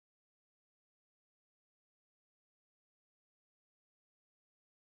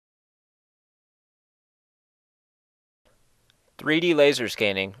3D laser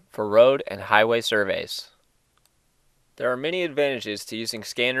scanning for road and highway surveys. There are many advantages to using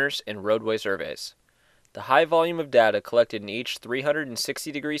scanners in roadway surveys. The high volume of data collected in each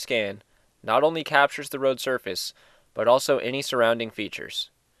 360-degree scan not only captures the road surface, but also any surrounding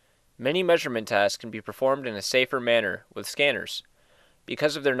features. Many measurement tasks can be performed in a safer manner with scanners.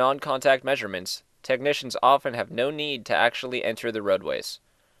 Because of their non-contact measurements, technicians often have no need to actually enter the roadways.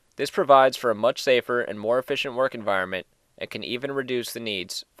 This provides for a much safer and more efficient work environment and can even reduce the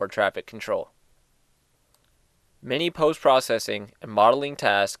needs for traffic control. Many post-processing and modeling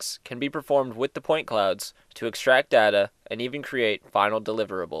tasks can be performed with the point clouds to extract data and even create final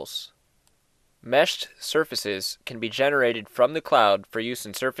deliverables. Meshed surfaces can be generated from the cloud for use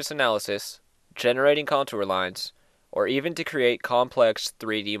in surface analysis, generating contour lines, or even to create complex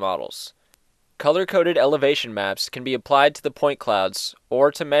 3D models. Color-coded elevation maps can be applied to the point clouds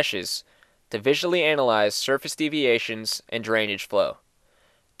or to meshes to visually analyze surface deviations and drainage flow.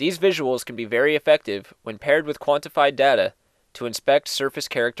 These visuals can be very effective when paired with quantified data to inspect surface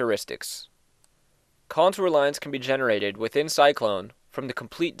characteristics. Contour lines can be generated within Cyclone from the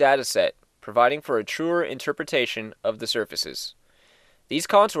complete data set, providing for a truer interpretation of the surfaces. These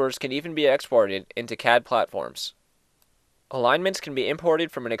contours can even be exported into CAD platforms. Alignments can be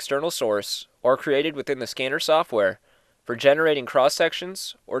imported from an external source or created within the scanner software for generating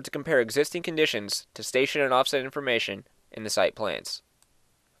cross-sections or to compare existing conditions to station and offset information in the site plans.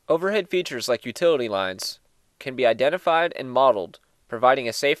 Overhead features like utility lines can be identified and modeled, providing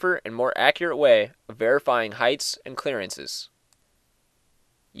a safer and more accurate way of verifying heights and clearances.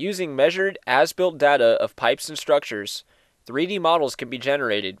 Using measured as-built data of pipes and structures, 3D models can be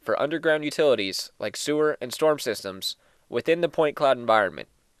generated for underground utilities like sewer and storm systems within the point cloud environment.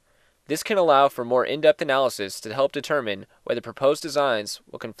 This can allow for more in-depth analysis to help determine whether proposed designs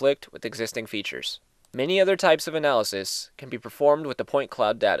will conflict with existing features. Many other types of analysis can be performed with the point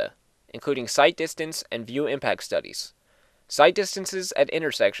cloud data, including site distance and view impact studies. Site distances at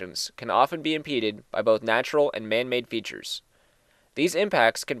intersections can often be impeded by both natural and man-made features. These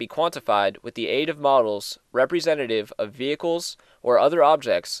impacts can be quantified with the aid of models representative of vehicles or other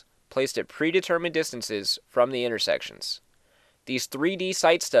objects placed at predetermined distances from the intersections. These 3D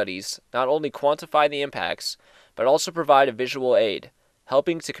site studies not only quantify the impacts, but also provide a visual aid,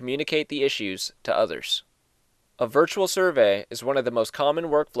 helping to communicate the issues to others. A virtual survey is one of the most common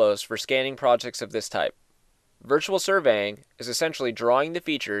workflows for scanning projects of this type. Virtual surveying is essentially drawing the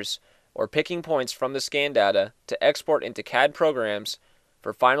features or picking points from the scan data to export into CAD programs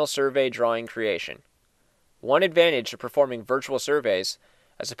for final survey drawing creation. One advantage of performing virtual surveys,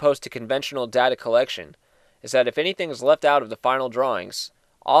 as opposed to conventional data collection, is that if anything is left out of the final drawings,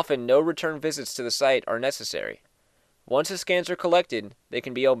 often no return visits to the site are necessary. Once the scans are collected, they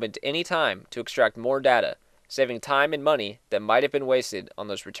can be opened any time to extract more data, saving time and money that might have been wasted on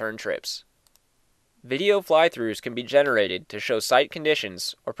those return trips. Video fly-throughs can be generated to show site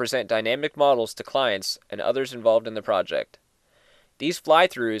conditions or present dynamic models to clients and others involved in the project. These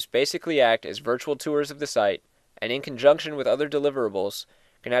fly-throughs basically act as virtual tours of the site, and in conjunction with other deliverables,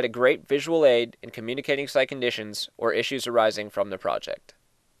 can add a great visual aid in communicating site conditions or issues arising from the project.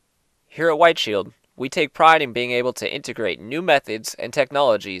 Here at White Shield, we take pride in being able to integrate new methods and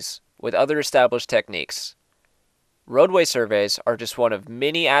technologies with other established techniques. Roadway surveys are just one of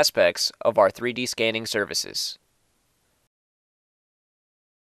many aspects of our 3D scanning services.